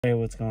Hey,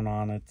 what's going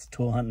on? It's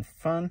Tool Hunting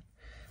Fun.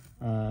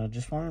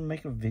 Just wanted to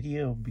make a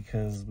video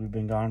because we've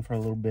been gone for a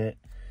little bit.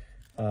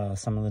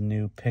 Some of the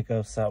new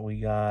pickups that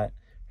we got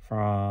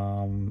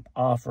from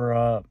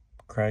OfferUp,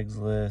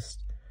 Craigslist,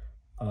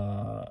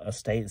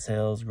 estate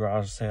sales,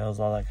 garage sales,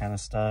 all that kind of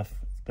stuff.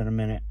 It's been a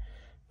minute,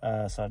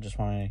 so I just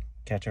want to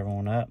catch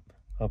everyone up.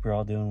 Hope you're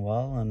all doing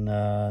well, and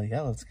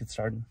yeah, let's get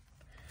started.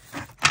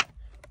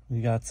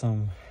 We got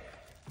some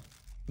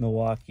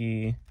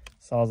Milwaukee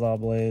Sawzall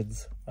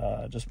blades,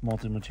 just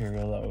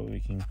multi-material, that way we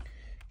can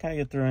kind of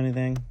get through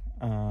anything.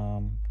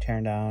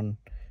 Tearing down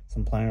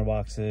some planter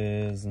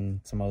boxes and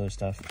some other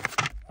stuff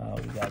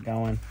we got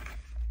going.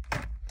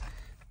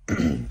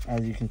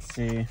 As you can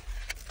see,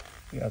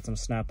 we got some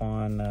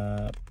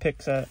snap-on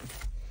pick set.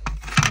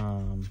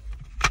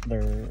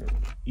 They're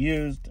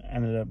used,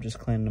 ended up just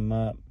cleaning them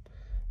up.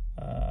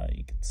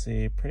 You can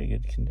see pretty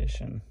good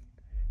condition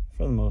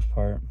for the most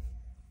part,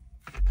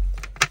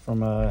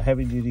 from a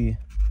heavy-duty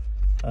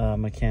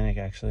mechanic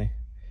actually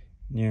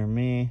near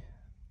me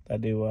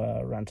that do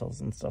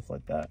rentals and stuff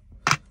like that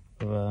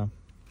of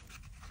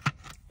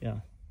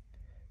yeah,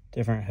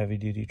 different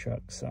heavy-duty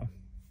trucks. So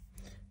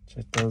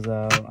check those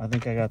out. I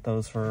think I got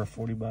those for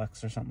 40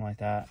 bucks or something like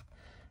that.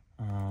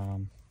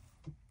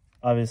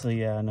 Obviously,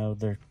 yeah, I know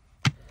they're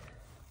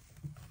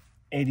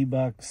 80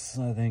 bucks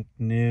I think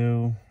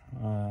new.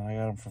 I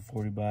got them for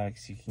 40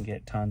 bucks. You can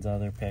get tons of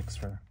other picks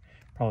for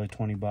probably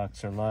 20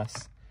 bucks or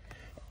less.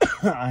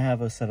 I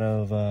have a set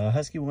of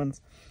Husky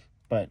ones,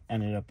 but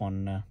ended up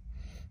on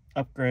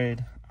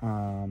upgrade,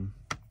 and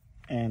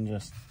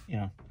just, you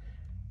know,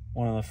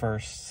 one of the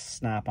first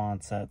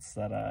snap-on sets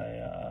that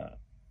I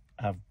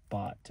have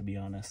bought, to be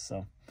honest.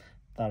 So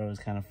thought it was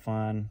kind of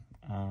fun.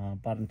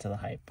 Bought into the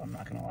hype, I'm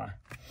not gonna lie,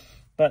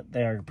 but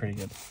they are pretty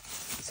good.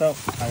 So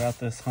I got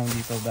this Home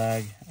Depot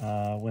bag,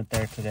 went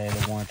there today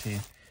to warranty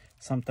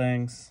some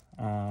things,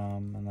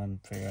 and then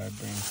figured I'd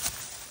bring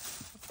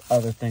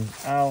other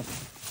things out.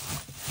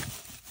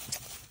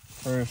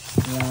 First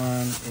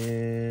one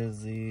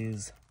is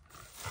these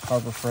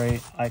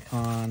Frieght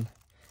Icon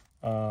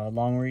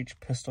long reach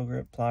pistol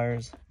grip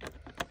pliers.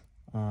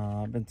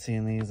 I've been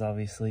seeing these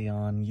obviously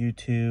on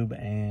YouTube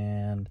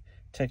and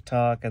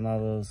TikTok and all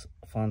those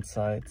fun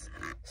sites.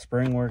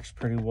 Spring works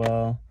pretty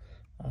well.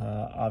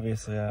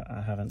 Obviously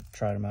I haven't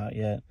tried them out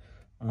yet,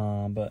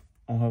 but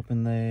I'm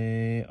hoping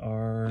they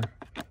are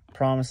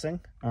promising.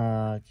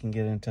 Can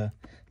get into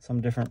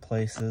some different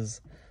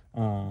places,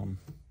 and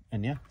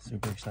yeah,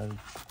 super excited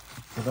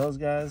for those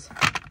guys.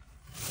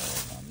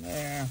 So on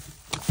there,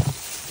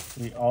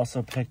 we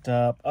also picked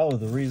up,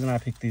 the reason I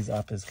picked these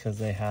up is because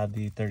they had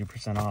the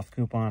 30% off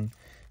coupon.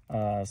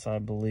 So I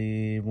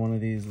believe one of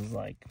these was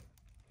like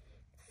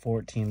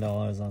 $14, the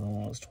other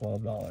one was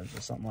 $12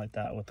 or something like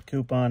that with the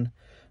coupon.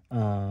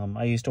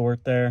 I used to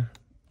work there,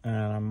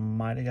 and I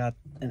might have got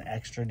an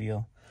extra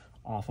deal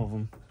off of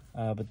them.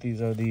 But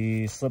these are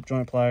the slip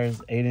joint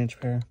pliers, 8-inch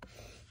pair.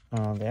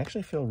 They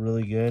actually feel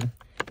really good.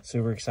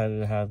 Super excited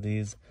to have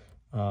these.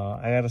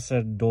 I got a set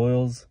of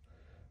Doyle's,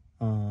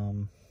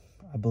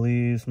 I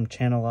believe some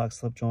channel lock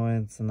slip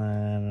joints, and then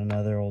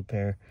another old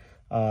pair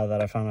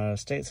that I found at a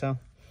estate sale.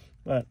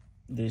 But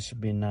these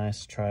should be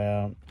nice to try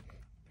out.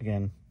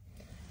 Again,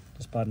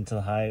 just bought into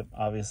the hype.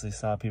 Obviously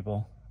saw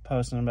people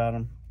posting about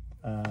them,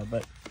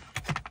 but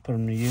put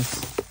them to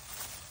use.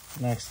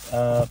 Next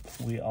up,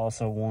 we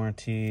also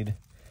warranted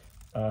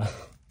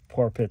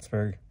poor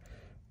Pittsburgh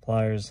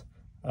pliers,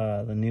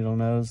 the needle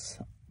nose.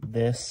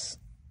 This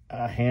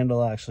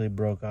handle actually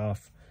broke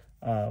off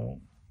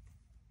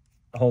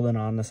holding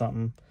on to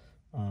something.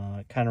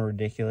 Kind of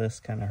ridiculous,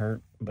 kind of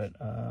hurt, but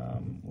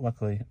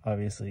luckily,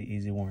 obviously,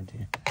 easy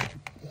warranty.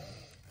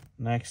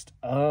 Next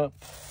up,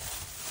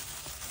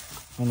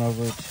 went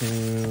over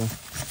to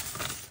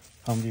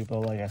Home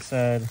Depot, like I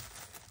said,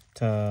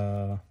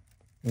 to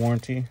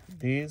warranty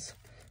these.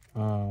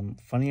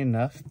 Funny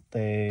enough,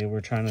 they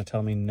were trying to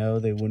tell me no,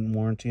 they wouldn't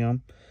warranty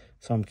them.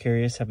 So I'm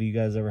curious, have you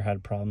guys ever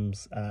had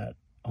problems at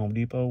Home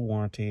Depot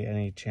warranty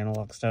any channel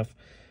lock stuff?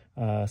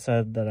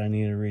 Said that I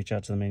needed to reach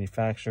out to the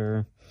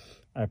manufacturer.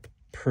 I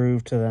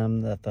proved to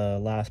them that the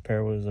last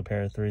pair was a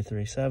pair of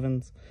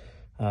 337s.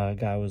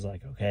 Guy was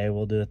like, okay,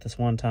 we'll do it this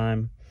one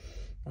time.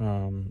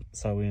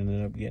 So we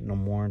ended up getting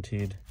them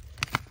warranted.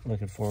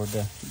 Looking forward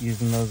to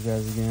using those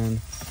guys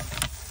again.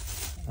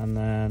 And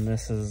then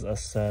this is a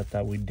set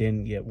that we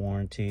didn't get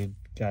warranted.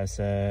 Guy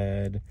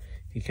said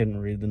he couldn't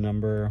read the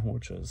number,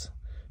 which was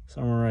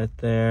somewhere right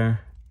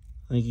there.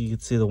 I think you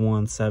could see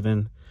the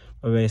 17,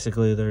 but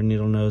basically they're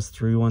needle nose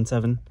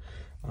 317.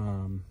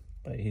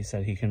 But he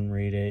said he couldn't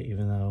read it,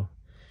 even though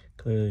it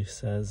clearly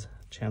says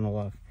channel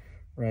lock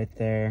right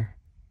there.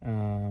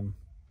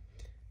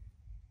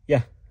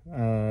 Yeah,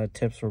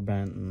 tips were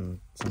bent and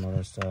some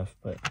other stuff,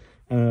 but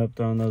I ended up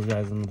throwing those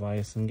guys in the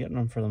vise and getting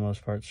them for the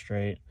most part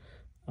straight.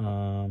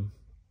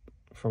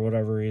 For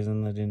whatever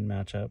reason, they didn't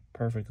match up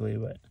perfectly,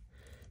 but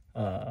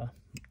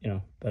you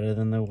know, better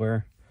than they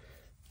were.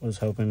 Was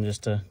hoping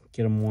just to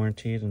get them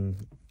warranted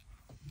and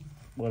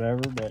whatever,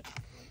 but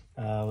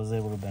I was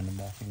able to bend them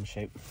back into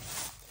shape.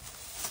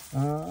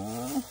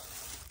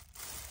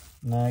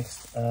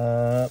 Next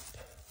up,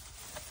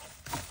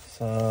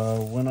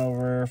 so went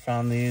over,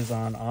 found these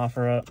on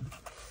OfferUp.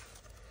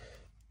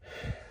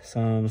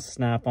 Some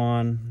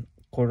Snap-on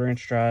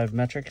 1/4-inch drive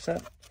metric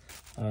set.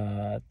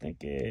 I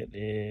think it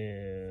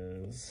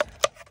is,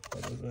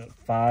 what is it,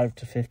 5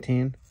 to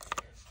 15.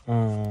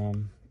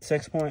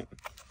 6-point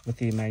with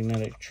the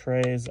magnetic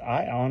trays.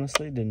 I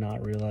honestly did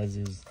not realize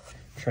these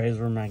trays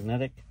were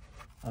magnetic.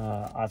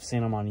 I've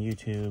seen them on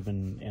YouTube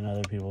and in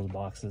other people's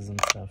boxes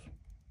and stuff.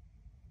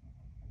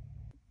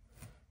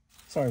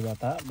 Sorry about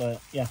that,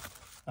 but yeah.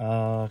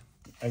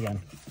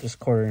 Again, just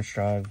 1/4-inch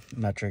drive,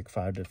 metric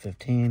 5 to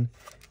 15.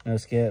 No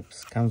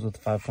skips, comes with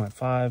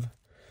 5.5.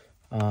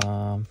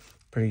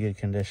 Pretty good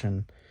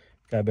condition.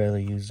 I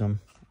barely used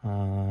them.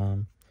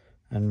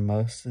 And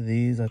most of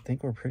these, I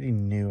think, were pretty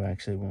new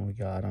actually when we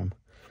got them.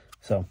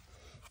 So,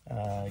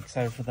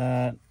 excited for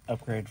that.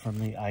 Upgrade from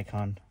the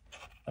Icon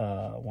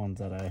ones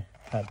that I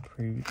had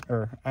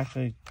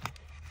actually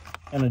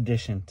in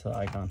addition to the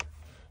Icon.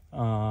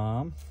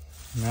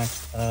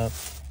 Next up,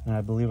 and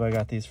I believe I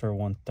got these for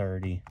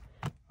 $130.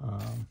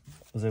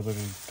 Was able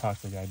to talk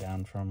the guy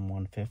down from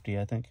 $150,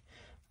 I think.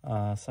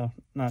 So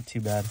not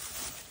too bad.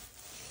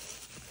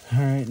 All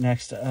right,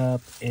 next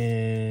up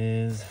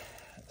is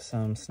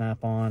some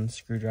Snap-on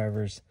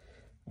screwdrivers.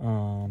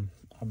 I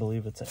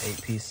believe it's an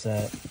 8-piece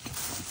set.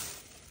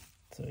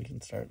 So you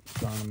can start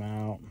throwing them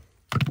out.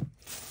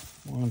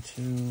 1,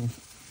 2.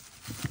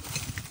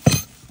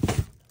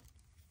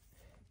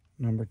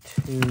 Number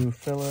 2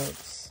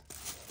 Phillips.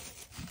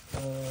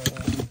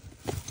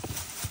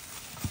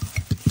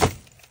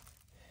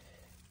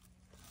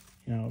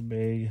 You know,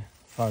 big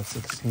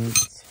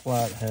 5/16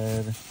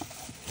 flathead.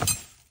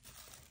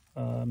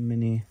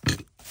 Mini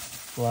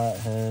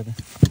flathead.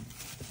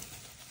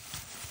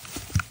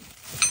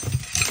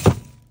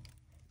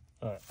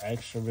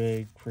 Extra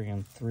big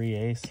freaking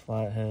 3/8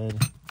 flathead.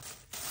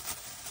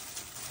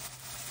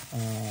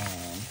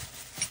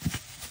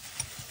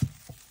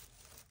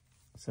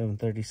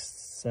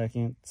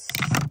 7/32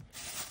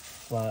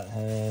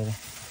 flathead,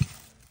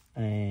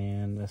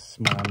 and a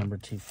small number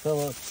 2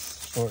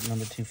 Phillips, short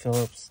number 2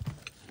 Phillips.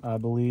 I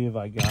believe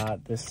I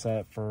got this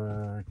set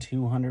for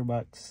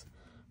 $200.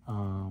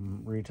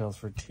 Retails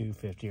for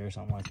 $250 or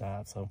something like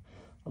that. So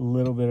a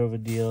little bit of a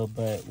deal,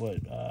 but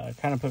what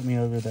kind of put me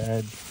over the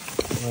edge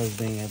was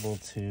being able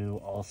to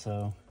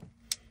also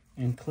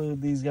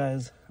include these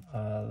guys.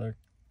 They're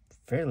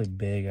fairly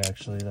big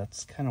actually.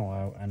 That's kind of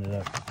why I ended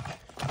up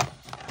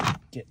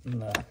getting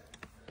the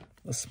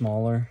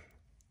smaller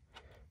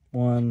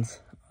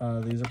ones.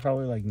 These are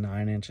probably like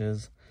 9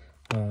 inches,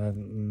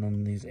 and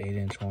then these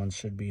 8-inch ones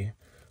should be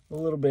a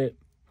little bit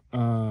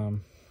you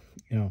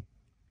know,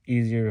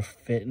 easier to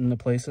fit into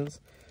places.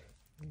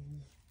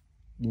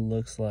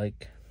 Looks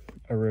like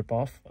a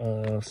rip-off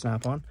of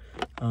Snap-on,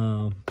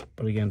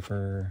 but again,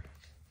 for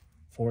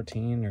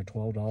 $14 or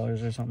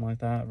 $12 or something like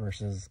that,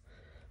 versus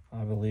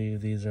I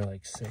believe these are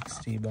like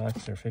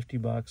 $60 or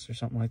 $50 or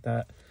something like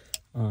that.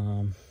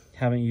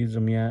 Haven't used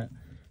them yet,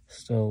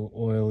 still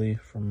oily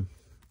from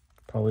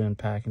probably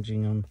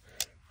unpackaging them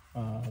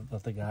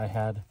that the guy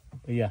had.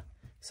 But yeah,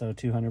 so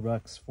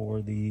 $200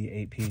 for the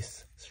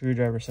 8-piece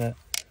screwdriver set,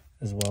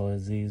 as well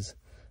as these.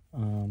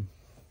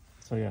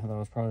 So yeah, that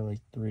was probably like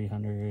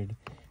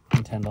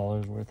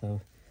 $310 worth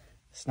of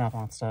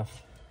Snap-on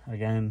stuff.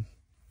 Again,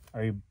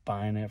 are you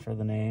buying it for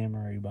the name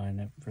or are you buying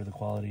it for the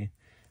quality?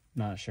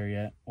 Not sure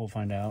yet. We'll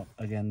find out.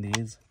 Again,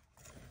 these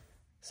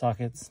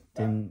sockets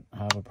didn't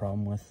have a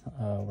problem with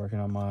working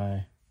on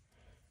my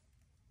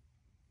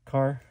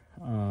car.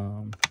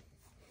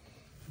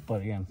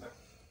 But again,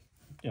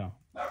 you know,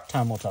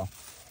 time will tell.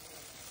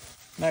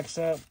 Next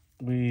up,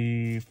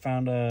 we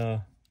found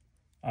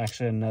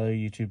actually another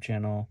YouTube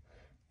channel,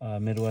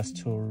 Midwest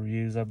Tool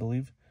Reviews, I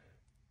believe,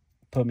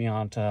 put me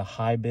on to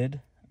High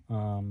Bid.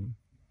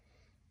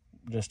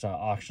 Just an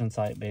auction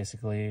site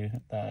basically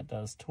that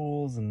does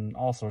tools and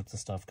all sorts of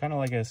stuff, kind of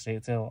like a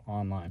estate sale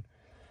online.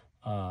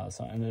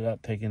 So I ended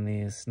up picking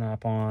these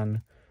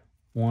Snap-on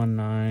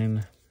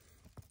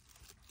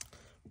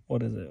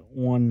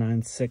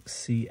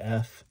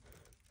 196CF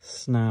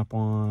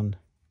Snap-on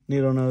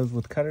needle nose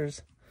with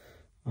cutters.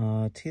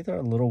 Teeth are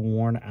a little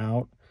worn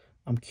out.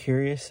 I'm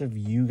curious if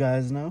you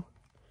guys know.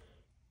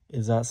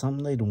 Is that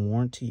something they'd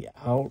warranty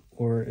out,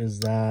 or is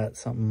that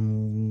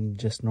something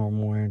just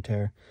normal wear and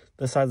tear?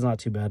 This side's not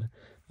too bad,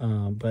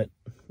 but,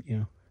 you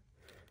know,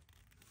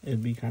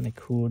 it'd be kind of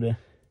cool to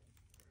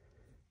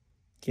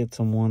get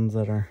some ones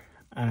that are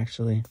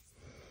actually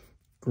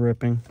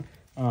gripping.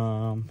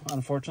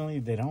 Unfortunately,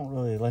 they don't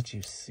really let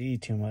you see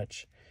too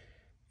much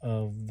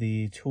of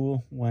the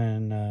tool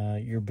when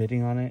you're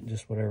bidding on it,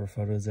 just whatever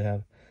photos they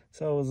have.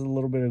 So it was a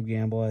little bit of a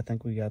gamble. I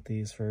think we got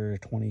these for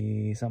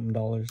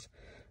 $20-something.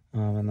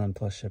 And then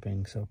plus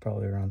shipping, so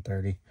probably around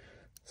 30.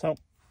 So,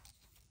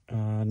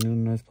 new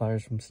nose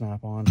pliers from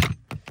Snap-on.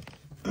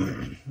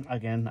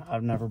 Again,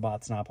 I've never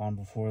bought Snap-on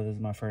before. This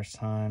is my first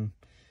time.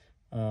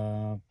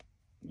 You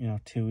know,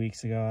 2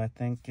 weeks ago, I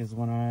think, is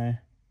when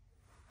I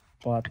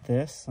bought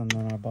this, and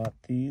then I bought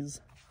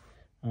these.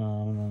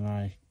 And then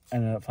I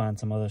ended up finding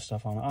some other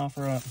stuff on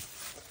OfferUp.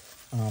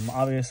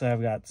 Obviously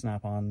I've got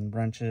snap-on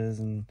wrenches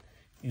and,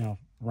 you know,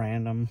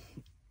 random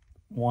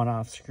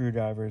one-off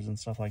screwdrivers and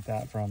stuff like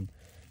that from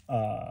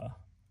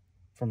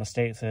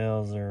estate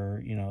sales,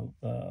 or, you know,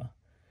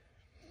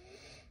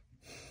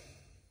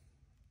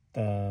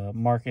 the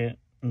market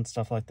and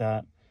stuff like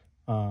that.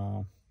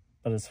 But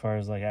as far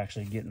as like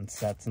actually getting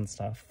sets and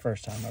stuff,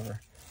 first time ever.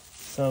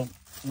 So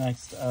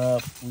next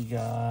up we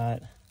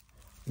got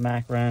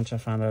Mac wrench. I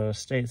found at a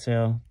estate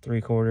sale,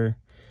 3/4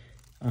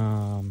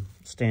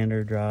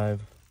 standard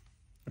drive,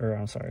 or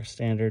I'm sorry,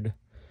 standard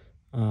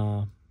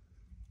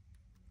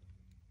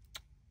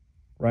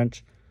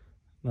wrench.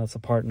 That's a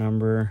part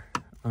number.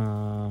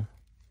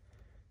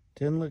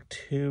 Didn't look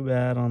too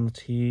bad on the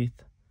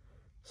teeth,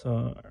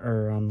 so,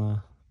 or on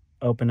the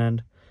open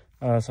end.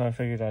 So I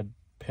figured I'd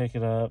pick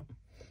it up,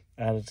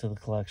 add it to the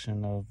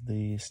collection of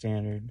the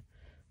standard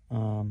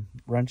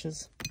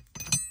wrenches.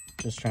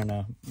 Just trying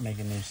to make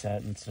a new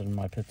set instead of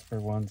my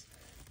Pittsburgh ones.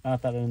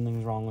 Not that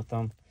anything's wrong with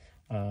them.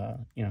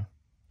 You know,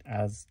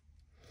 as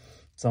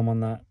someone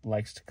that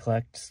likes to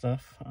collect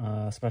stuff,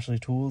 especially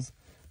tools,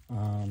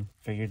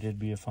 figured it'd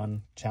be a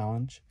fun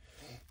challenge.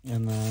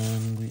 And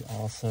then we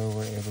also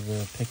were able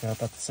to pick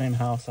up at the same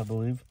house, I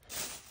believe,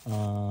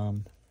 a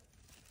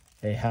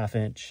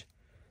 1/2-inch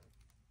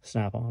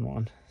snap-on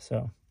one.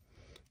 So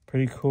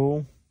pretty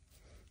cool.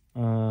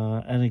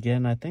 And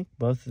again, I think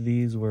both of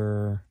these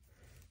were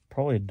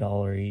probably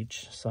 $1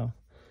 each. So,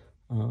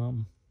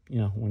 you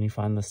know, when you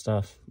find this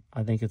stuff,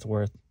 I think it's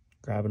worth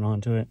grabbing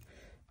onto it,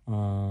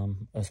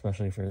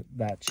 especially for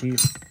that cheap.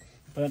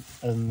 But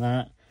other than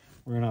that,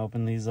 we're going to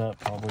open these up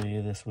probably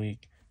this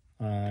week,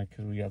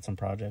 because we got some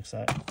projects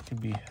that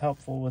could be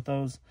helpful with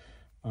those.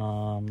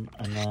 And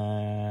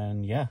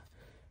then, yeah,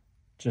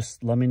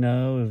 just let me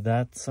know if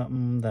that's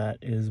something that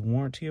is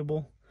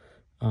warrantyable,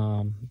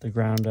 the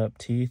ground up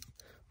teeth,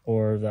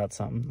 or if that's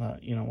something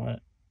that, you know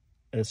what,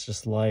 it's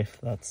just life.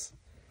 That's,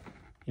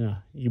 you know,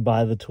 you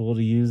buy the tool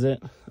to use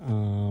it.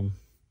 Oh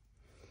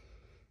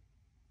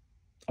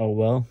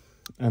well.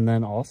 And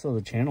then also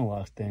the channel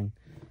lock thing.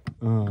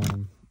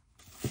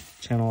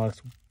 Channel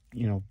locks,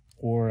 you know,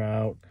 wore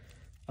out.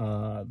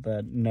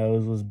 The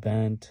nose was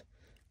bent.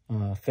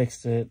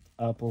 Fixed it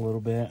up a little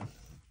bit.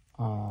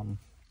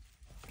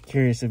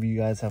 Curious if you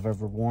guys have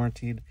ever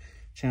warrantied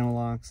channel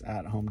locks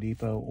at Home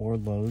Depot or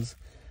Lowe's,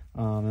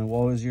 and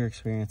what was your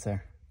experience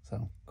there?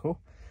 So cool.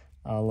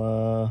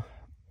 I'll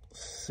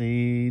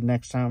see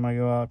next time I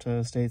go out to a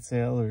estate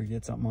sale or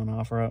get something on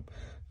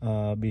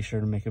OfferUp. Be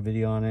sure to make a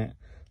video on it.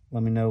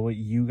 Let me know what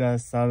you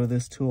guys thought of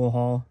this tool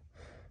haul,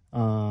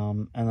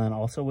 and then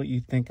also what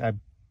you think I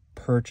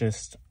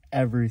purchased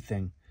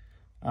everything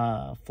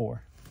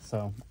for.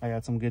 So I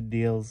got some good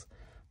deals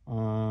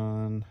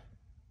on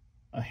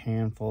a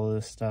handful of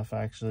this stuff,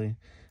 actually.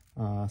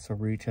 So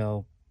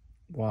retail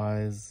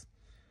wise,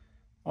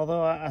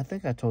 although I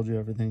think I told you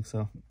everything,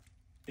 so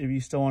if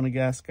you still want to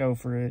guess, go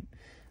for it.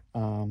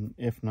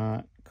 If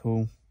not,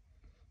 cool.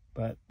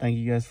 But thank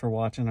you guys for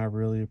watching. I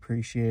really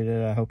appreciate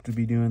it. I hope to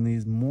be doing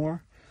these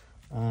more.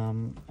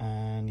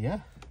 And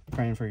yeah,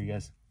 praying for you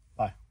guys.